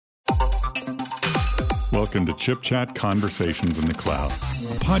Welcome to Chip Chat Conversations in the Cloud,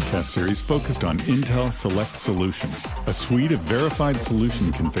 a podcast series focused on Intel Select Solutions, a suite of verified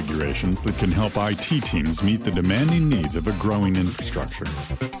solution configurations that can help IT teams meet the demanding needs of a growing infrastructure.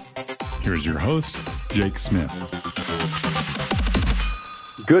 Here's your host, Jake Smith.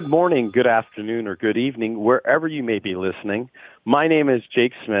 Good morning, good afternoon, or good evening, wherever you may be listening. My name is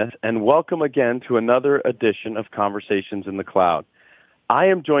Jake Smith, and welcome again to another edition of Conversations in the Cloud. I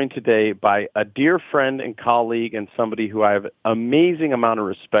am joined today by a dear friend and colleague and somebody who I have an amazing amount of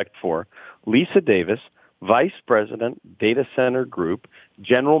respect for, Lisa Davis, Vice President, Data Center Group,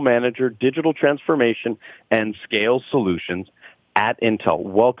 General Manager, Digital Transformation and Scale Solutions at Intel.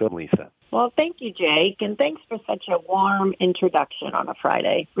 Welcome, Lisa. Well, thank you, Jake, and thanks for such a warm introduction on a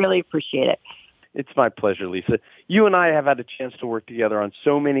Friday. Really appreciate it. It's my pleasure, Lisa. You and I have had a chance to work together on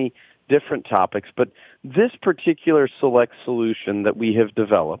so many different topics, but this particular select solution that we have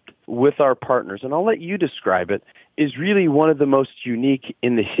developed with our partners, and I'll let you describe it, is really one of the most unique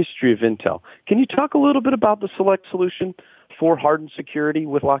in the history of Intel. Can you talk a little bit about the select solution for hardened security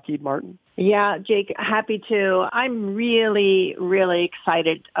with Lockheed Martin? Yeah, Jake, happy to. I'm really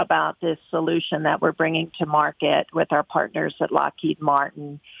excited about this solution that we're bringing to market with our partners at Lockheed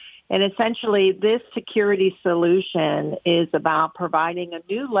Martin. And essentially, this security solution is about providing a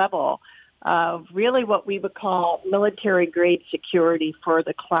new level of really what we would call military-grade security for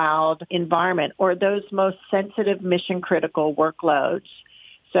the cloud environment or those most sensitive mission-critical workloads.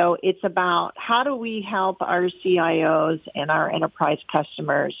 So it's about how do we help our CIOs and our enterprise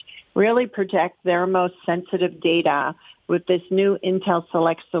customers really protect their most sensitive data with this new Intel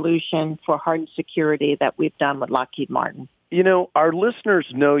Select solution for hardened security that we've done with Lockheed Martin. You know, our listeners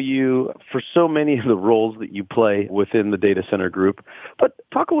know you for so many of the roles that you play within the data center group, but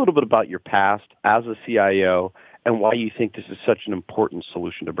talk a little bit about your past as a CIO and why you think this is such an important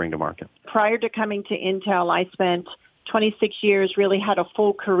solution to bring to market. Prior to coming to Intel, I spent 26 years, really had a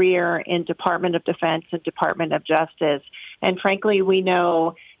full career in Department of Defense and Department of Justice. And frankly, we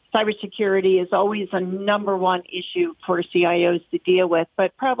know cybersecurity is always a number one issue for CIOs to deal with,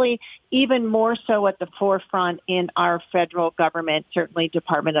 but probably even more so at the forefront in our federal government, certainly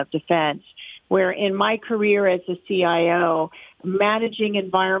Department of Defense, where in my career as a CIO, managing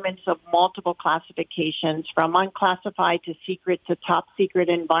environments of multiple classifications from unclassified to secret to top secret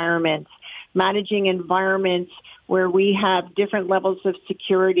environments, managing environments where we have different levels of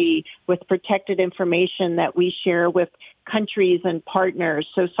security with protected information that we share with countries and partners.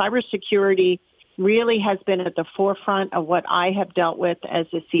 So cybersecurity really has been at the forefront of what I have dealt with as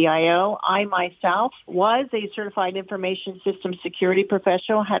a CIO. I myself was a certified information system security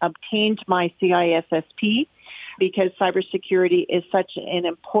professional, had obtained my CISSP because cybersecurity is such an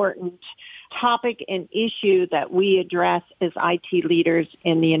important topic and issue that we address as IT leaders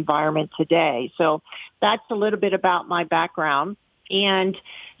in the environment today. So that's a little bit about my background. And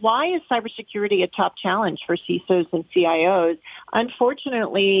why is cybersecurity a top challenge for CISOs and CIOs?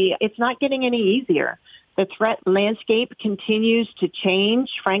 Unfortunately, it's not getting any easier. The threat landscape continues to change.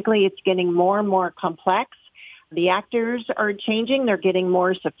 Frankly, it's getting more and more complex. The actors are changing. They're getting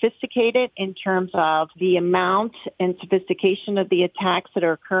more sophisticated in terms of the amount and sophistication of the attacks that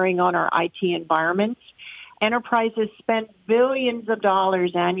are occurring on our IT environments. Enterprises spend billions of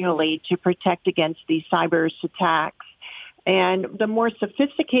dollars annually to protect against these cyber attacks. And the more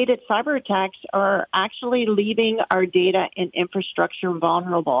sophisticated cyber attacks are actually leaving our data and infrastructure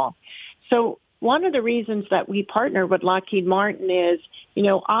vulnerable. So one of the reasons that we partner with Lockheed Martin is,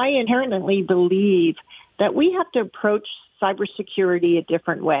 I inherently believe that we have to approach cybersecurity a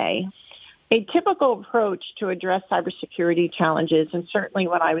different way. A typical approach to address cybersecurity challenges, and certainly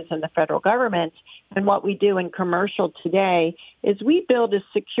when I was in the federal government and what we do in commercial today, is we build a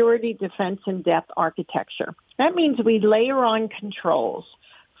security defense in depth architecture. That means we layer on controls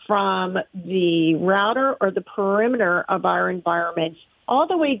from the router or the perimeter of our environments all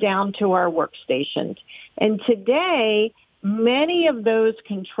the way down to our workstations. And today, many of those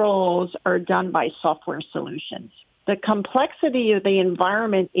controls are done by software solutions. The complexity of the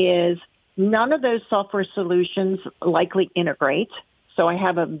environment is none of those software solutions likely integrate. So I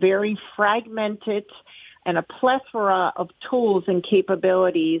have a very fragmented and a plethora of tools and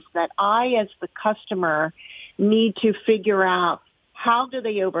capabilities that I, as the customer, need to figure out how do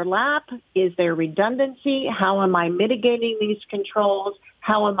they overlap? Is there redundancy? How am I mitigating these controls?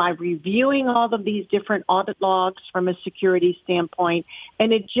 How am I reviewing all of these different audit logs from a security standpoint?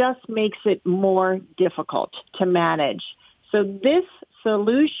 And it just makes it more difficult to manage. So this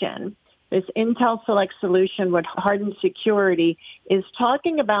solution, this Intel Select solution with hardened security, is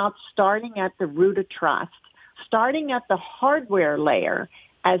talking about starting at the root of trust, starting at the hardware layer,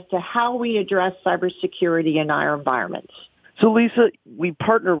 as to how we address cybersecurity in our environments. So, Lisa, we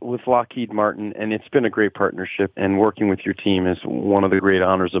partner with Lockheed Martin, and it's been a great partnership, and working with your team is one of the great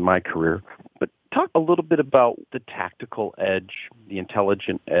honors of my career. But talk a little bit about the tactical edge, the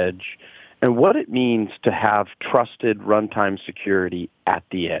intelligent edge, and what it means to have trusted runtime security at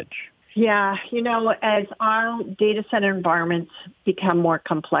the edge. Yeah, as our data center environments become more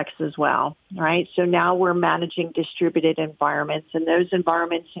complex as well, right? So now we're managing distributed environments, and those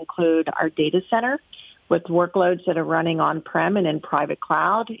environments include our data center with workloads that are running on-prem and in private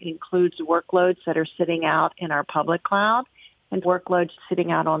cloud. It includes workloads that are sitting out in our public cloud and workloads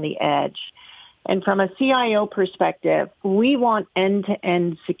sitting out on the edge. And from a CIO perspective, we want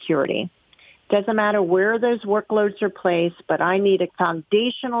end-to-end security. Doesn't matter where those workloads are placed, but I need a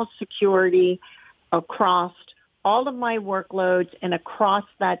foundational security across all of my workloads and across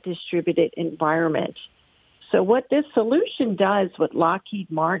that distributed environment. So what this solution does with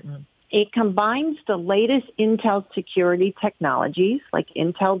Lockheed Martin, it combines the latest Intel security technologies like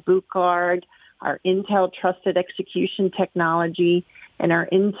Intel Boot Guard, our Intel Trusted Execution technology, and our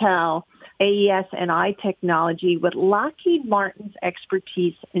Intel AES and I technology with Lockheed Martin's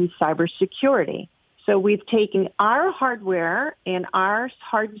expertise in cybersecurity. So we've taken our hardware and our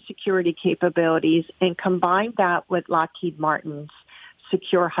hardened security capabilities and combined that with Lockheed Martin's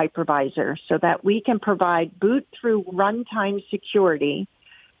secure hypervisor so that we can provide boot-through runtime security,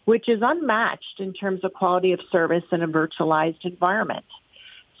 which is unmatched in terms of quality of service in a virtualized environment.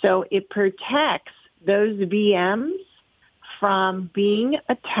 So it protects those VMs from being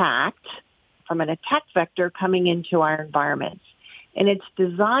attacked, from an attack vector coming into our environments. And it's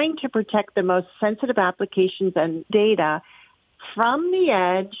designed to protect the most sensitive applications and data from the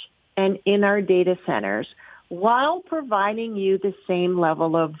edge and in our data centers while providing you the same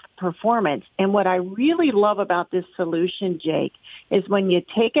level of performance. And what I really love about this solution, Jake, is when you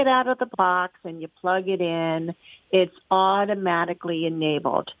take it out of the box and you plug it in, it's automatically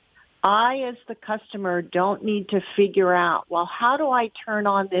enabled. I, as the customer, don't need to figure out, well, how do I turn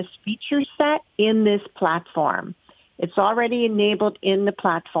on this feature set in this platform? It's already enabled in the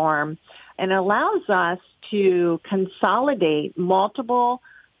platform and allows us to consolidate multiple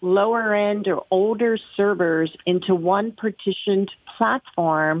lower-end or older servers into one partitioned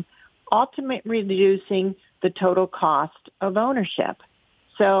platform, ultimately reducing the total cost of ownership.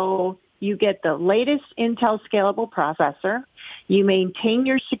 So you get the latest Intel scalable processor, you maintain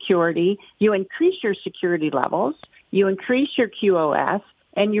your security, you increase your security levels, you increase your QoS,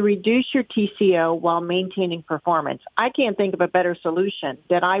 and you reduce your TCO while maintaining performance. I can't think of a better solution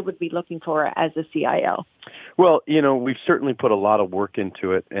that I would be looking for as a CIO. Well, we've certainly put a lot of work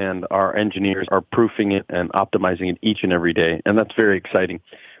into it, and our engineers are proofing it and optimizing it each and every day, and that's very exciting.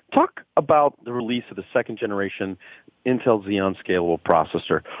 Talk about the release of the second generation Intel Xeon Scalable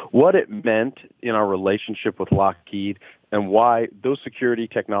processor, what it meant in our relationship with Lockheed, and why those security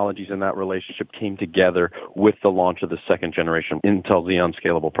technologies in that relationship came together with the launch of the second generation Intel Xeon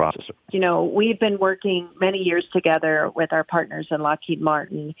Scalable processor. We've been working many years together with our partners in Lockheed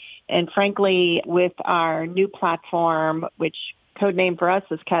Martin, and frankly, with our new platform, which codename for us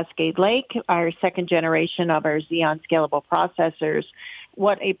is Cascade Lake, our second generation of our Xeon Scalable processors.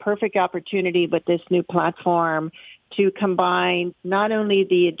 What a perfect opportunity with this new platform to combine not only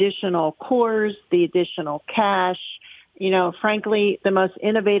the additional cores, the additional cache, frankly, the most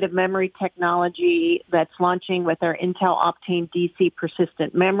innovative memory technology that's launching with our Intel Optane DC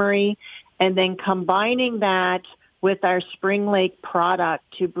persistent memory, and then combining that with our Spring Lake product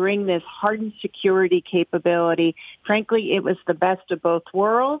to bring this hardened security capability. Frankly, it was the best of both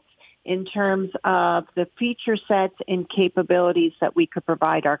worlds in terms of the feature sets and capabilities that we could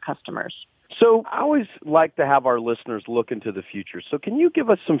provide our customers. So I always like to have our listeners look into the future. So can you give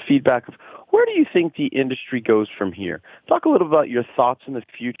us some feedback of where do you think the industry goes from here? Talk a little about your thoughts in the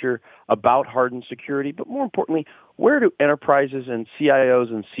future about hardened security, but more importantly, where do enterprises and CIOs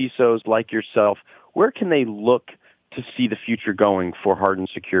and CISOs like yourself, where can they look to see the future going for hardened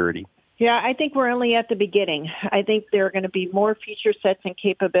security? Yeah, I think we're only at the beginning. I think there are going to be more feature sets and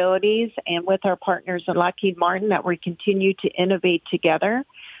capabilities, and with our partners at Lockheed Martin that we continue to innovate together,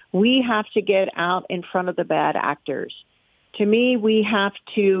 we have to get out in front of the bad actors. To me, we have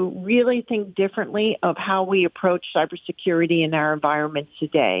to really think differently of how we approach cybersecurity in our environments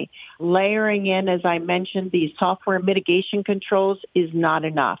today. Layering in, as I mentioned, these software mitigation controls is not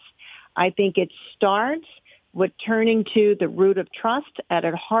enough. I think it starts with turning to the root of trust at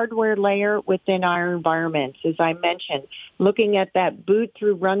a hardware layer within our environments. As I mentioned, looking at that boot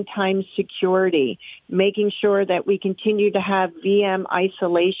through runtime security, making sure that we continue to have VM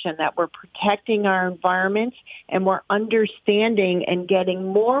isolation, that we're protecting our environments, and we're understanding and getting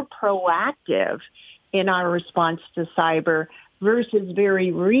more proactive in our response to cyber versus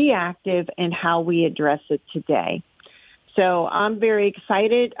very reactive in how we address it today. So I'm very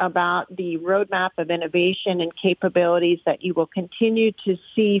excited about the roadmap of innovation and capabilities that you will continue to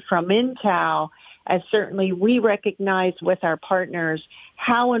see from Intel, as certainly we recognize with our partners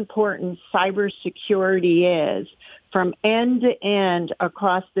how important cybersecurity is from end to end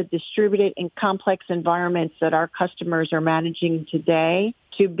across the distributed and complex environments that our customers are managing today,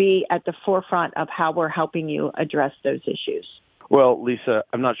 to be at the forefront of how we're helping you address those issues. Well, Lisa,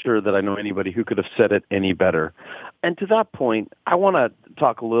 I'm not sure that I know anybody who could have said it any better. And to that point, I want to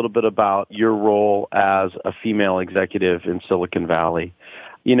talk a little bit about your role as a female executive in Silicon Valley.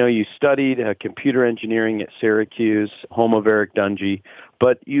 You know, you studied computer engineering at Syracuse, home of Eric Dungy,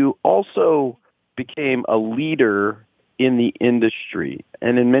 but you also became a leader in the industry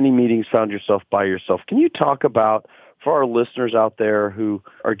and in many meetings found yourself by yourself. Can you talk about, for our listeners out there who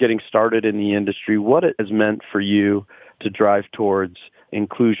are getting started in the industry, what it has meant for you to drive towards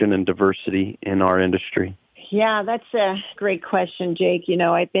inclusion and diversity in our industry? Yeah, that's a great question, Jake. You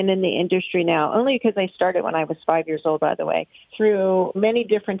know, I've been in the industry now only because I started when I was 5 years old, by the way, through many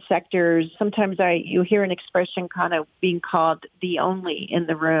different sectors. Sometimes you hear an expression kind of being called the only in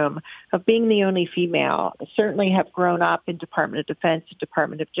the room, of being the only female. I certainly have grown up in Department of Defense,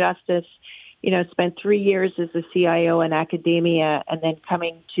 Department of Justice, you know, spent 3 years as a CIO in academia and then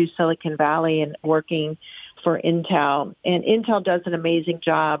coming to Silicon Valley and working for Intel. And Intel does an amazing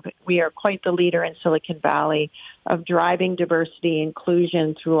job. We are quite the leader in Silicon Valley of driving diversity,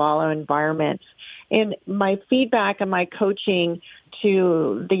 inclusion through all our environments. And my feedback and my coaching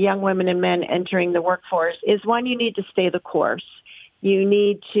to the young women and men entering the workforce is, one, you need to stay the course. You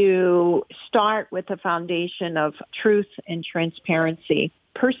need to start with a foundation of truth and transparency.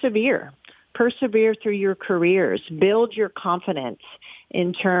 Persevere through your careers, build your confidence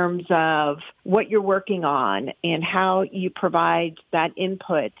in terms of what you're working on and how you provide that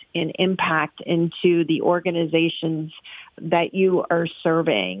input and impact into the organizations that you are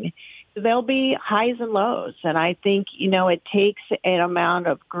serving. There'll be highs and lows, and I think, you know, it takes an amount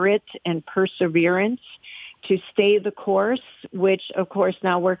of grit and perseverance to stay the course, which, of course,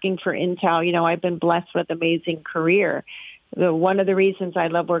 now working for Intel, you know, I've been blessed with an amazing career. One of the reasons I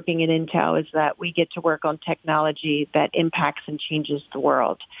love working at Intel is that we get to work on technology that impacts and changes the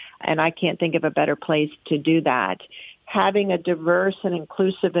world. And I can't think of a better place to do that. Having a diverse and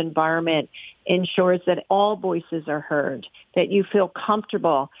inclusive environment ensures that all voices are heard, that you feel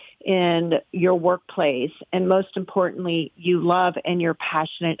comfortable in your workplace, and most importantly, you love and you're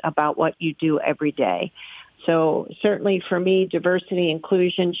passionate about what you do every day. So certainly for me, diversity and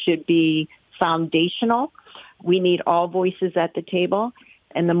inclusion should be foundational. We need all voices at the table,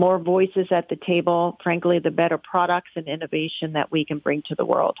 and the more voices at the table, frankly, the better products and innovation that we can bring to the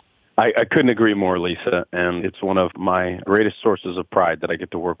world. I couldn't agree more, Lisa, and it's one of my greatest sources of pride that I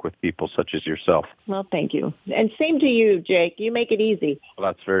get to work with people such as yourself. Well, thank you. And same to you, Jake. You make it easy.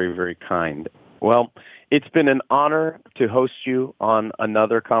 Well, that's very, very kind. Well, it's been an honor to host you on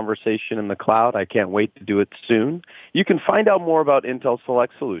another Conversation in the Cloud. I can't wait to do it soon. You can find out more about Intel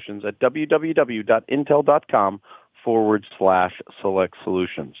Select Solutions at www.intel.com/select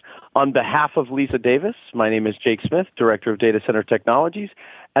solutions. On behalf of Lisa Davis, my name is Jake Smith, Director of Data Center Technologies,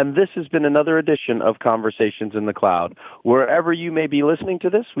 and this has been another edition of Conversations in the Cloud. Wherever you may be listening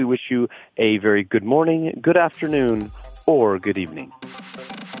to this, we wish you a very good morning, good afternoon, or good evening.